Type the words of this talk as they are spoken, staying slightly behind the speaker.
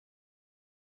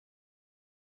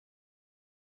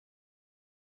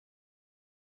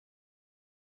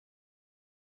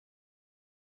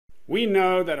We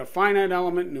know that a finite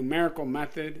element numerical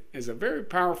method is a very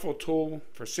powerful tool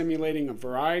for simulating a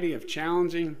variety of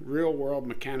challenging real-world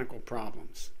mechanical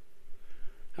problems.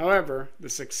 However, the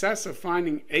success of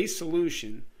finding a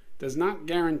solution does not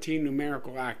guarantee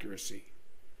numerical accuracy.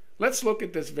 Let's look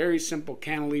at this very simple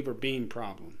cantilever beam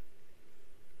problem.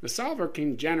 The solver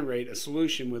can generate a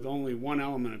solution with only one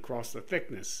element across the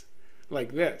thickness,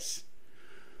 like this.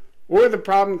 Or the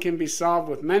problem can be solved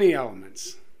with many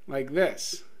elements, like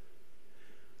this.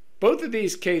 Both of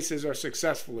these cases are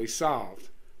successfully solved.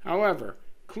 However,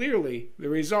 clearly the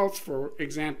results, for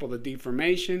example the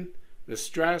deformation, the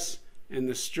stress, and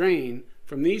the strain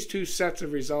from these two sets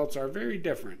of results are very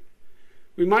different.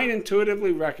 We might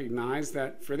intuitively recognize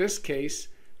that for this case,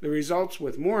 the results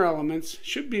with more elements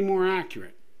should be more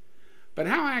accurate. But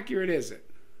how accurate is it?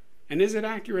 And is it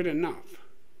accurate enough?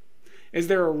 Is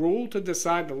there a rule to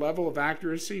decide the level of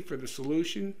accuracy for the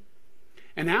solution?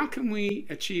 And how can we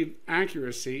achieve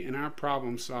accuracy in our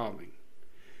problem solving?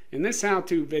 In this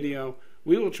how-to video,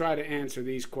 we will try to answer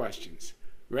these questions.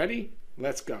 Ready?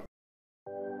 Let's go.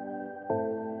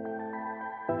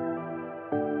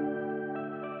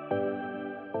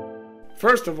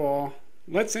 First of all,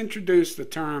 let's introduce the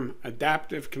term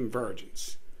adaptive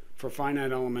convergence for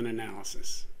finite element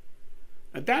analysis.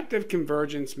 Adaptive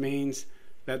convergence means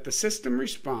that the system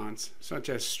response, such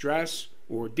as stress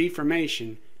or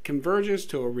deformation, converges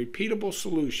to a repeatable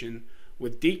solution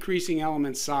with decreasing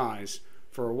element size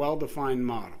for a well-defined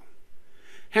model.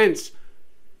 Hence,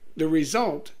 the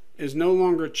result is no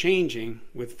longer changing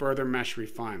with further mesh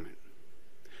refinement.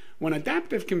 When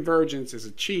adaptive convergence is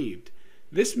achieved,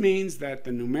 this means that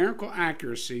the numerical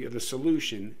accuracy of the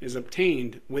solution is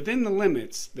obtained within the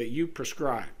limits that you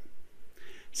prescribe.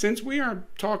 Since we are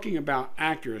talking about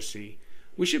accuracy,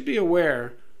 we should be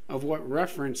aware of what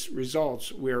reference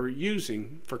results we are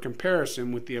using for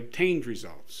comparison with the obtained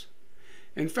results.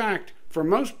 In fact, for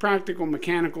most practical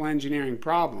mechanical engineering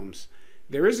problems,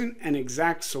 there isn't an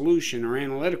exact solution or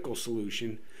analytical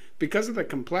solution because of the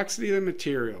complexity of the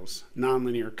materials,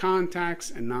 nonlinear contacts,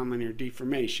 and nonlinear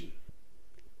deformation.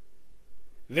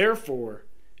 Therefore,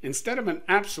 instead of an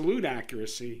absolute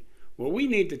accuracy, what we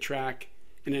need to track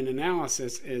in an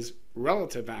analysis is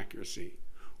relative accuracy,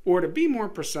 or to be more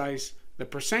precise, the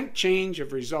percent change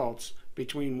of results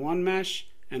between one mesh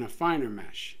and a finer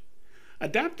mesh.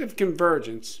 Adaptive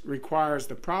convergence requires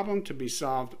the problem to be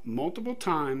solved multiple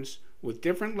times with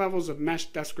different levels of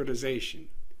mesh discretization.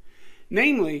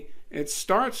 Namely, it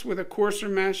starts with a coarser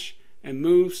mesh and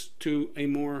moves to a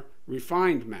more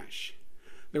refined mesh.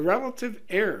 The relative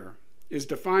error is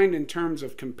defined in terms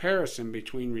of comparison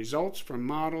between results from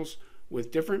models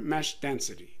with different mesh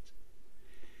densities.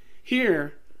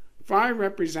 Here, phi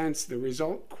represents the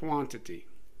result quantity.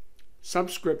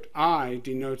 Subscript I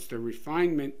denotes the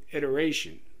refinement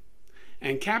iteration.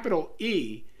 And capital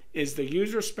E is the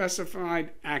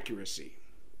user-specified accuracy.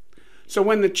 So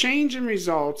when the change in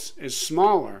results is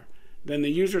smaller than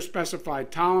the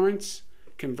user-specified tolerance,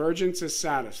 convergence is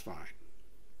satisfied.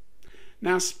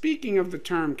 Now, speaking of the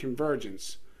term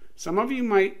convergence, some of you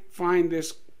might find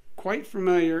this quite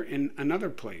familiar in another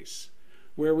place,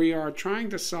 where we are trying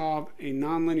to solve a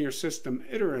nonlinear system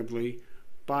iteratively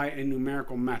by a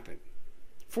numerical method.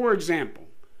 For example,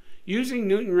 using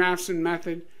Newton-Raphson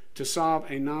method to solve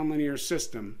a nonlinear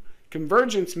system,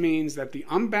 convergence means that the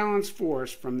unbalanced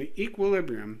force from the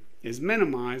equilibrium is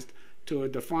minimized to a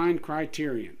defined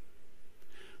criterion.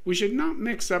 We should not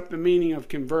mix up the meaning of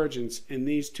convergence in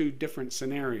these two different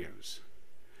scenarios.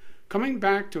 Coming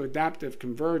back to adaptive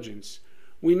convergence,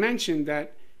 we mentioned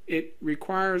that it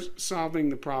requires solving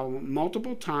the problem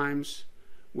multiple times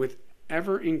with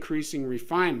ever-increasing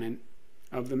refinement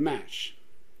of the mesh.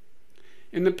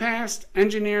 In the past,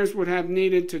 engineers would have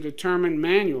needed to determine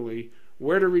manually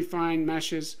where to refine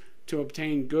meshes to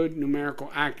obtain good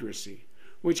numerical accuracy,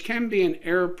 which can be an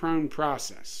error-prone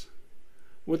process.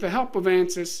 With the help of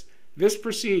Ansys, this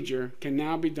procedure can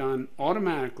now be done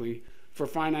automatically for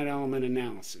finite element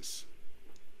analysis.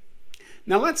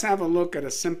 Now let's have a look at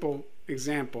a simple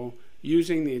example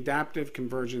using the adaptive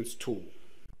convergence tool.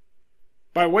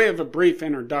 By way of a brief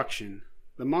introduction,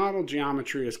 the model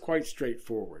geometry is quite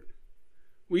straightforward.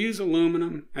 We use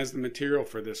aluminum as the material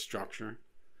for this structure.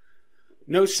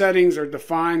 No settings are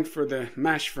defined for the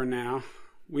mesh for now.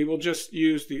 We will just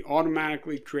use the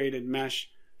automatically created mesh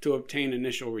to obtain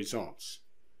initial results.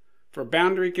 For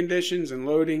boundary conditions and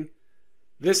loading,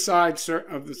 this side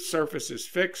of the surface is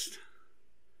fixed.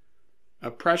 A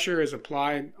pressure is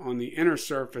applied on the inner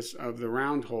surface of the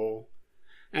round hole,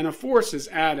 and a force is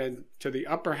added to the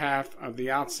upper half of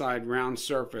the outside round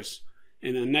surface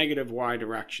in a negative y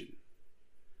direction.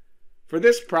 For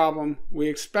this problem, we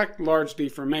expect large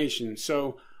deformation,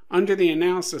 so under the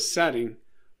analysis setting,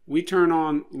 we turn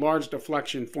on large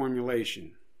deflection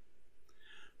formulation.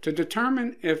 To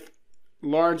determine if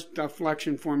large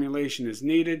deflection formulation is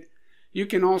needed, you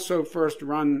can also first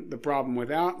run the problem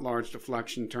without large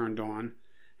deflection turned on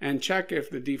and check if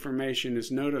the deformation is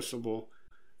noticeable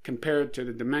compared to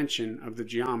the dimension of the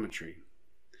geometry.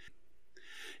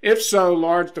 If so,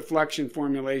 large deflection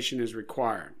formulation is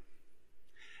required.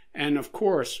 And of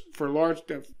course, for large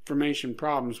deformation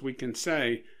problems, we can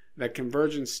say that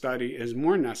convergence study is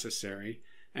more necessary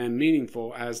and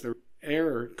meaningful, as the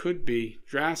error could be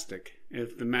drastic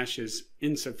if the mesh is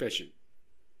insufficient.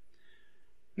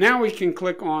 Now we can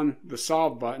click on the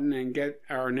Solve button and get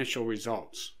our initial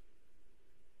results.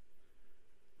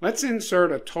 Let's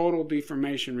insert a total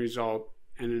deformation result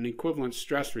and an equivalent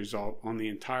stress result on the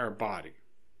entire body.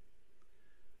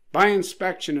 By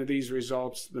inspection of these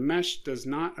results, the mesh does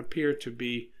not appear to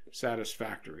be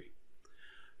satisfactory.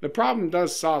 The problem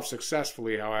does solve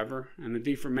successfully, however, and the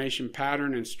deformation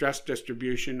pattern and stress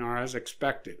distribution are as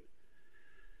expected.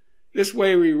 This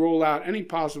way we rule out any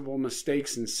possible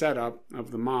mistakes in setup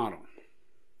of the model.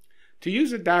 To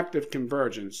use adaptive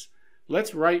convergence,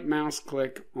 let's right mouse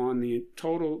click on the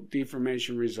total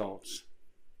deformation results.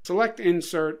 Select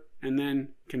Insert and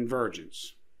then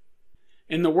Convergence.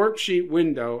 In the worksheet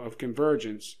window of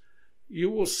convergence, you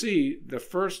will see the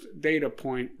first data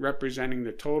point representing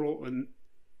the total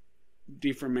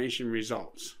deformation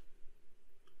results.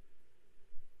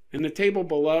 In the table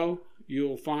below, you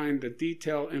will find the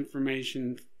detailed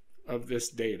information of this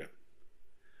data.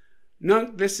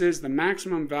 Note this is the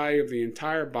maximum value of the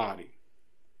entire body.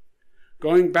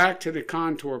 Going back to the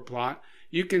contour plot,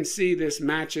 you can see this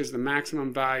matches the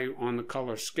maximum value on the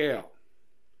color scale.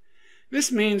 This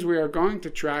means we are going to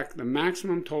track the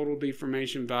maximum total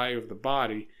deformation value of the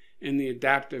body in the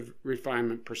adaptive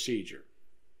refinement procedure.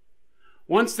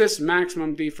 Once this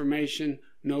maximum deformation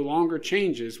no longer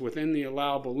changes within the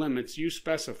allowable limits you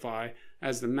specify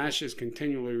as the mesh is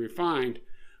continually refined,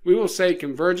 we will say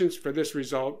convergence for this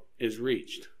result is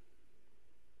reached.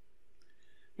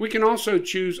 We can also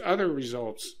choose other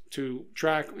results to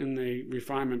track in the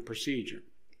refinement procedure.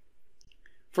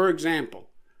 For example,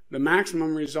 the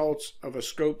maximum results of a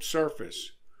scoped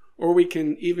surface, or we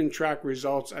can even track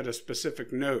results at a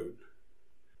specific node.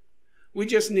 We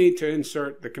just need to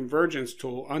insert the convergence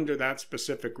tool under that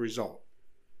specific result.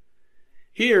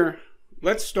 Here,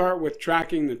 let's start with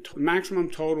tracking the maximum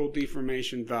total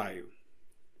deformation value.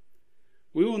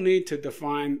 We will need to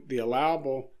define the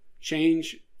allowable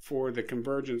change for the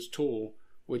convergence tool,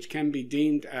 which can be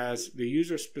deemed as the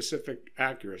user-specific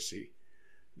accuracy,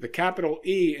 the capital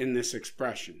E in this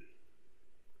expression.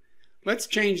 Let's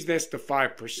change this to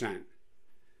 5%.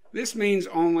 This means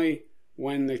only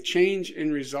when the change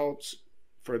in results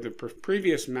for the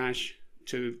previous mesh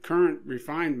to the current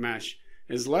refined mesh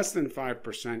is less than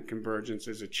 5%, convergence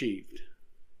is achieved.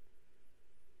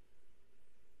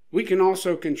 We can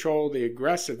also control the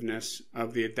aggressiveness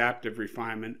of the adaptive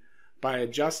refinement by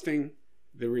adjusting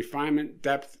the refinement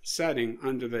depth setting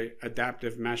under the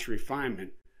adaptive mesh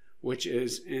refinement, which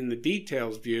is in the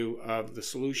details view of the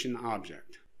solution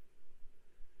object.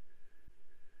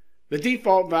 The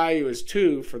default value is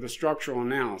 2 for the structural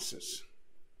analysis.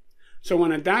 So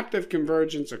when adaptive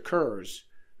convergence occurs,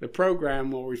 the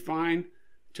program will refine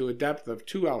to a depth of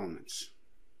 2 elements.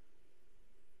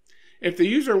 If the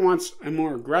user wants a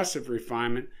more aggressive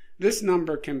refinement, this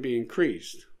number can be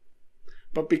increased.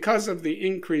 But because of the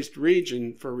increased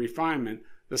region for refinement,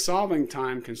 the solving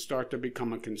time can start to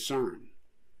become a concern.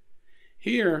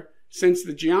 Here, since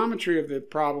the geometry of the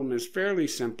problem is fairly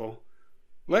simple,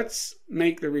 let's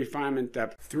make the refinement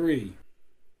depth 3.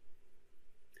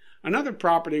 Another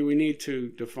property we need to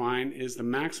define is the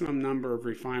maximum number of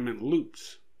refinement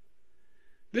loops.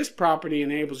 This property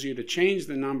enables you to change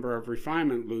the number of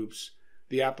refinement loops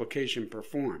the application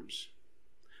performs.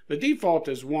 The default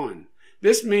is 1.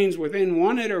 This means within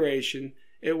one iteration,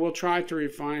 it will try to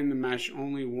refine the mesh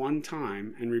only one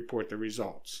time and report the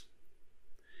results.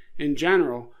 In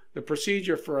general, the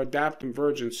procedure for adaptive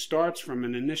convergence starts from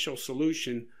an initial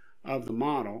solution of the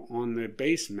model on the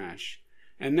base mesh,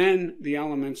 and then the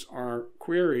elements are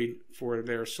queried for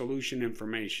their solution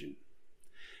information.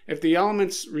 If the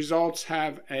element's results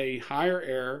have a higher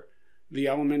error, the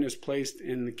element is placed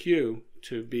in the queue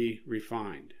to be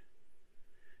refined.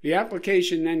 The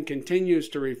application then continues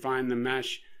to refine the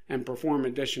mesh and perform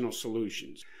additional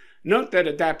solutions. Note that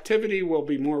adaptivity will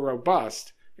be more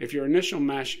robust if your initial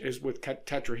mesh is with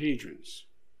tetrahedrons.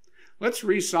 Let's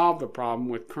resolve the problem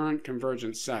with current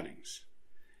convergence settings.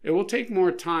 It will take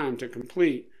more time to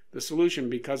complete the solution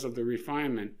because of the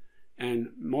refinement and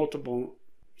multiple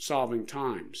solving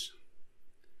times.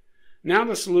 Now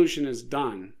the solution is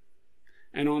done,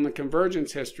 and on the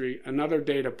convergence history, another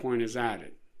data point is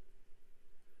added.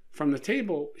 From the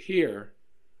table here,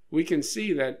 we can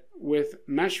see that with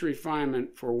mesh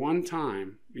refinement for one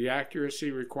time, the accuracy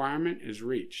requirement is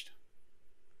reached.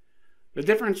 The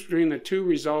difference between the two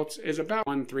results is about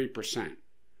 13%,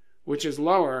 which is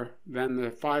lower than the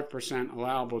 5%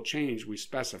 allowable change we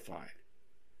specified.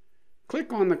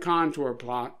 Click on the contour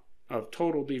plot of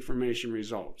total deformation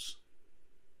results.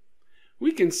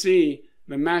 We can see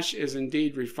the mesh is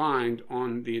indeed refined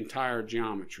on the entire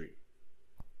geometry.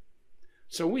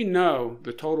 So we know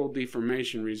the total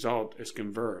deformation result is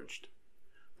converged.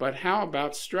 But how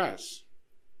about stress?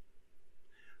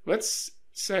 Let's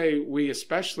say we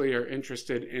especially are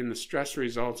interested in the stress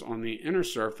results on the inner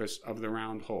surface of the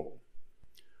round hole.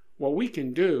 What we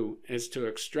can do is to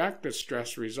extract the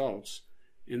stress results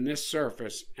in this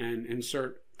surface and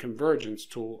insert convergence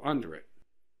tool under it.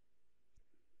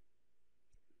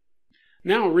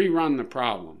 Now rerun the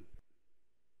problem.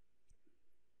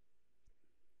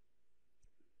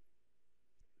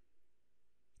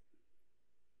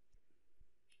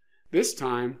 This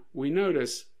time, we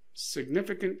notice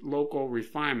significant local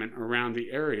refinement around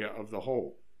the area of the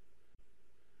hole.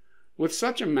 With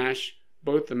such a mesh,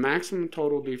 both the maximum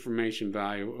total deformation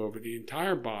value over the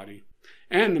entire body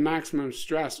and the maximum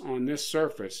stress on this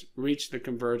surface reach the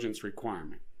convergence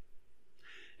requirement.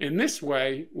 In this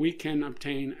way, we can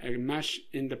obtain a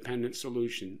mesh-independent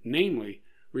solution, namely,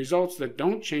 results that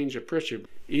don't change appreciably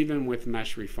even with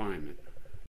mesh refinement.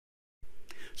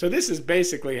 So this is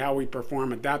basically how we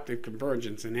perform adaptive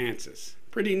convergence in Ansys.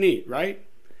 Pretty neat, right?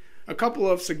 A couple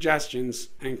of suggestions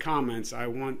and comments I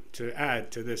want to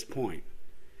add to this point.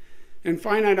 In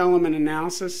finite element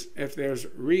analysis, if there's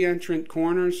reentrant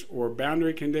corners or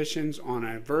boundary conditions on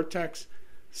a vertex,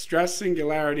 stress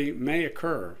singularity may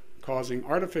occur, causing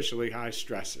artificially high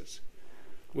stresses.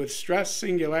 With stress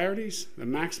singularities, the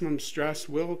maximum stress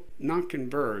will not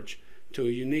converge to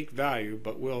a unique value,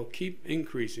 but will keep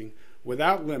increasing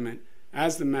without limit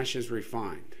as the mesh is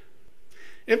refined.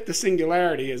 If the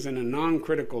singularity is in a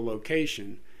non-critical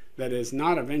location that is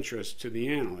not of interest to the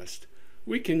analyst,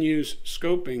 we can use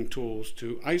scoping tools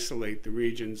to isolate the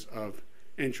regions of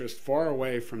interest far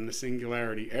away from the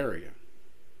singularity area.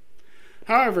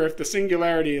 However, if the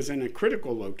singularity is in a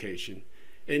critical location,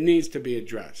 it needs to be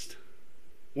addressed.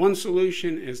 One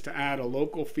solution is to add a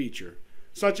local feature,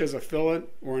 such as a fillet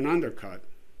or an undercut,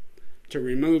 to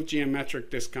remove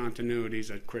geometric discontinuities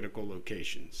at critical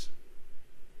locations.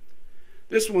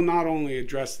 This will not only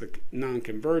address the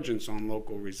non-convergence on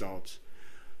local results,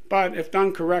 but if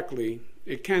done correctly,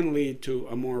 it can lead to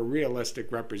a more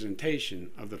realistic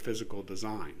representation of the physical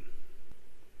design.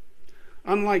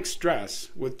 Unlike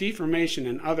stress, with deformation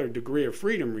and other degree of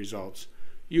freedom results,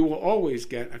 you will always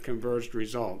get a converged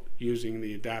result using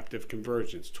the adaptive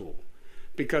convergence tool,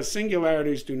 because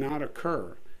singularities do not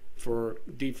occur for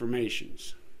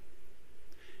deformations.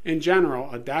 In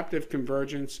general, adaptive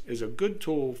convergence is a good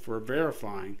tool for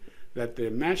verifying that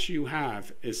the mesh you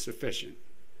have is sufficient.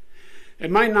 It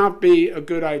might not be a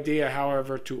good idea,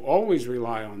 however, to always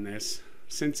rely on this,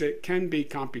 since it can be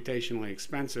computationally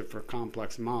expensive for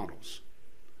complex models.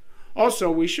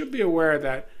 Also, we should be aware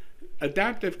that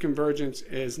adaptive convergence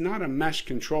is not a mesh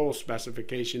control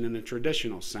specification in the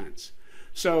traditional sense,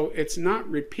 so it's not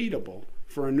repeatable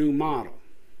for a new model.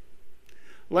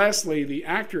 Lastly, the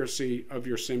accuracy of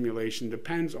your simulation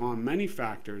depends on many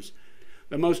factors,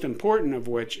 the most important of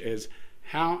which is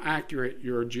how accurate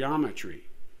your geometry,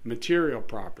 material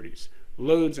properties,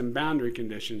 loads, and boundary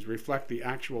conditions reflect the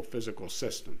actual physical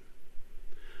system.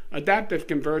 Adaptive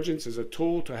convergence is a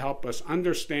tool to help us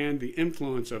understand the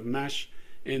influence of mesh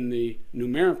in the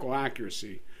numerical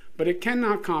accuracy, but it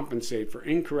cannot compensate for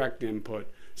incorrect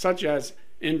input, such as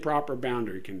improper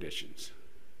boundary conditions.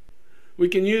 We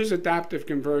can use adaptive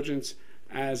convergence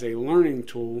as a learning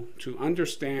tool to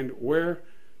understand where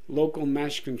local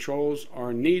mesh controls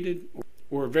are needed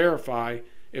or verify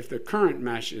if the current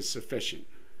mesh is sufficient.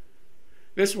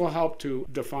 This will help to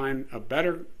define a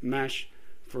better mesh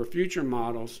for future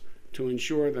models to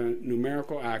ensure the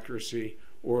numerical accuracy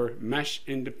or mesh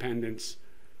independence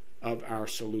of our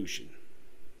solution.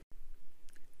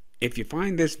 If you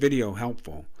find this video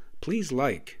helpful, please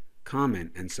like,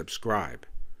 comment, and subscribe.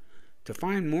 To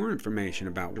find more information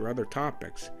about other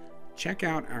topics, check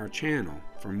out our channel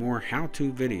for more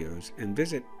how-to videos and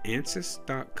visit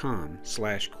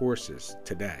ansys.com/courses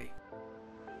today.